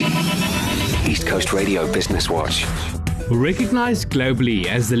East Coast Radio Business Watch. Recognized globally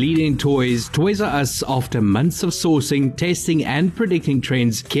as the leader in toys, Toys R Us, after months of sourcing, testing and predicting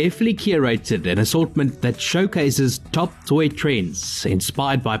trends, carefully curated an assortment that showcases top toy trends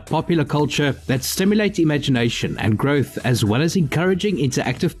inspired by popular culture that stimulate imagination and growth, as well as encouraging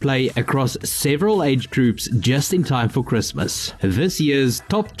interactive play across several age groups just in time for Christmas. This year's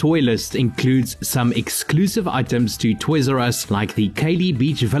top toy list includes some exclusive items to Toys R Us like the Kaylee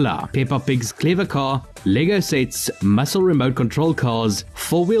Beach Villa, Peppa Pig's Clever Car, Lego sets, muscle remote control cars,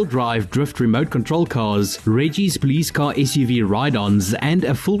 four-wheel drive drift remote control cars, Reggie's police car SUV ride-ons, and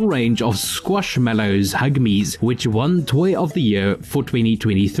a full range of Squashmallows Hugmies, which won Toy of the Year for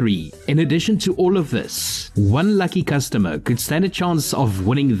 2023. In addition to all of this, one lucky customer could stand a chance of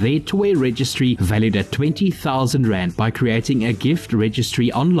winning their toy registry valued at 20,000 Rand by creating a gift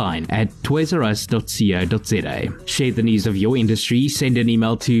registry online at toysrus.co.za. Share the news of your industry. Send an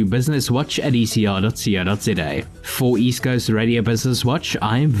email to businesswatch@ecr.co.za. For East Coast Radio Business Watch,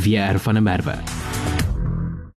 I'm VR van der Merwe.